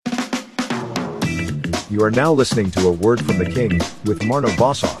You are now listening to A Word from the King with Marno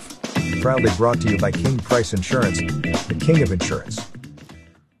Bossoff, proudly brought to you by King Price Insurance, the king of insurance.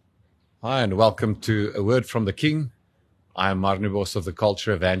 Hi, and welcome to A Word from the King. I'm Marno Bossoff, the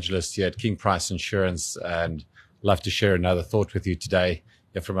culture evangelist here at King Price Insurance, and love to share another thought with you today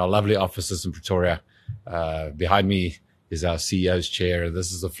from our lovely offices in Pretoria. Behind me is our CEO's chair.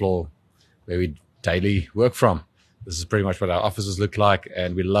 This is the floor where we daily work from. This is pretty much what our offices look like,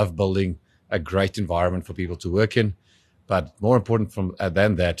 and we love building a great environment for people to work in. But more important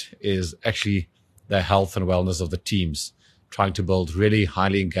than that is actually the health and wellness of the teams, trying to build really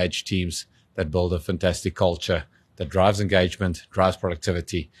highly engaged teams that build a fantastic culture that drives engagement, drives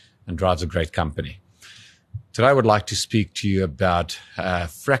productivity, and drives a great company. Today, I would like to speak to you about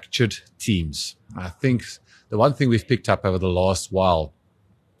fractured teams. I think the one thing we've picked up over the last while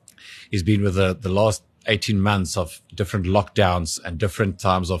has been with the last 18 months of different lockdowns and different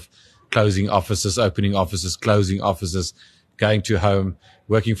times of closing offices, opening offices, closing offices, going to home,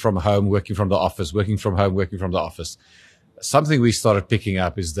 working from the office, working from home, working from the office. Something we started picking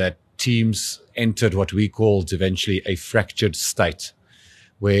up is that teams entered what we called eventually a fractured state,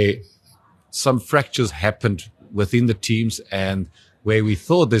 where some fractures happened within the teams, and where we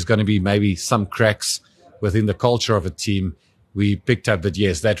thought there's going to be maybe some cracks within the culture of a team, we picked up that,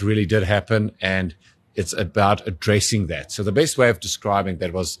 yes, that really did happen, and it's about addressing that. So the best way of describing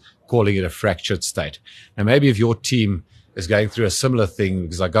that was calling it a fractured state. And maybe if your team is going through a similar thing,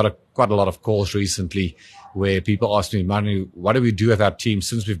 because I got quite a lot of calls recently where people ask me, Manu, what do we do with our team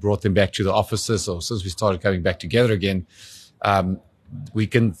since we've brought them back to the offices or since we started coming back together again? We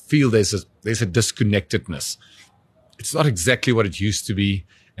can feel there's a disconnectedness. It's not exactly what it used to be.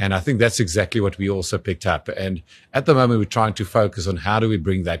 And I think that's exactly what we also picked up. And at the moment, we're trying to focus on how do we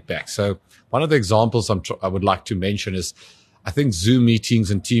bring that back. So one of the examples I would like to mention is, I think Zoom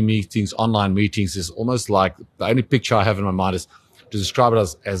meetings and team meetings, online meetings is almost like the only picture I have in my mind is to describe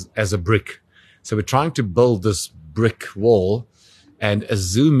it as a brick. So we're trying to build this brick wall, and a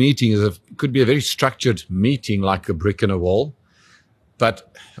Zoom meeting could be a very structured meeting like a brick in a wall.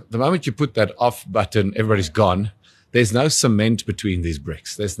 But the moment you put that off button, everybody's gone. There's no cement between these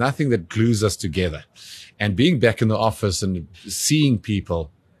bricks. There's nothing that glues us together. And being back in the office and seeing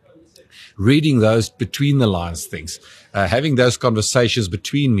people, reading those between the lines things, having those conversations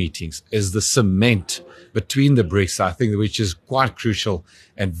between meetings is the cement between the bricks, I think, which is quite crucial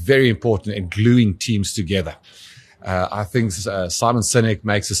and very important in gluing teams together. I think Simon Sinek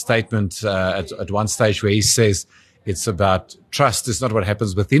makes a statement at one stage where he says it's about trust. It's not what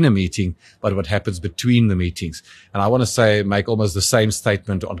happens within a meeting, but what happens between the meetings. And I want to make almost the same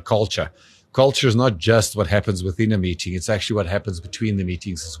statement on culture. Culture is not just what happens within a meeting. It's actually what happens between the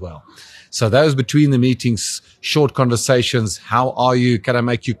meetings as well. So those between the meetings, short conversations. How are you? Can I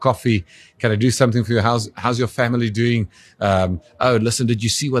make you coffee? Can I do something for you? How's your family doing? Oh, listen, did you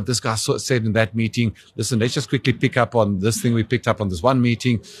see what this guy said in that meeting? Listen, let's just quickly pick up on this thing we picked up on this one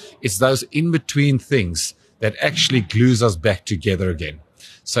meeting. It's those in-between things that actually glues us back together again.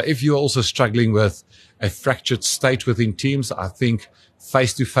 So if you're also struggling with a fractured state within teams, I think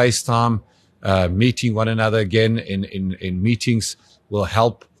face-to-face time, meeting one another again in meetings will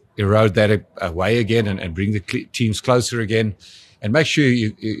help erode that away again and bring the teams closer again, and make sure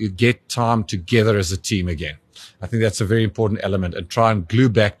you get time together as a team again. I think that's a very important element, and try and glue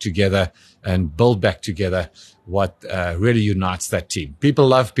back together and build back together what really unites that team. People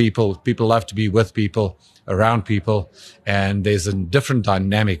love people. People love to be with people, around people, and there's a different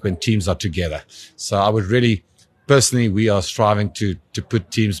dynamic when teams are together. So I would really, personally, we are striving to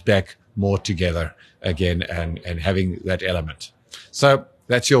put teams back more together again and having that element. So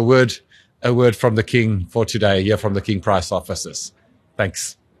that's your word, a word from the King for today, here from the King Price offices.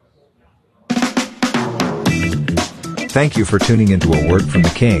 Thanks. Thank you for tuning into A Word from the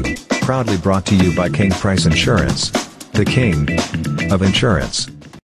King, proudly brought to you by King Price Insurance, the king of insurance.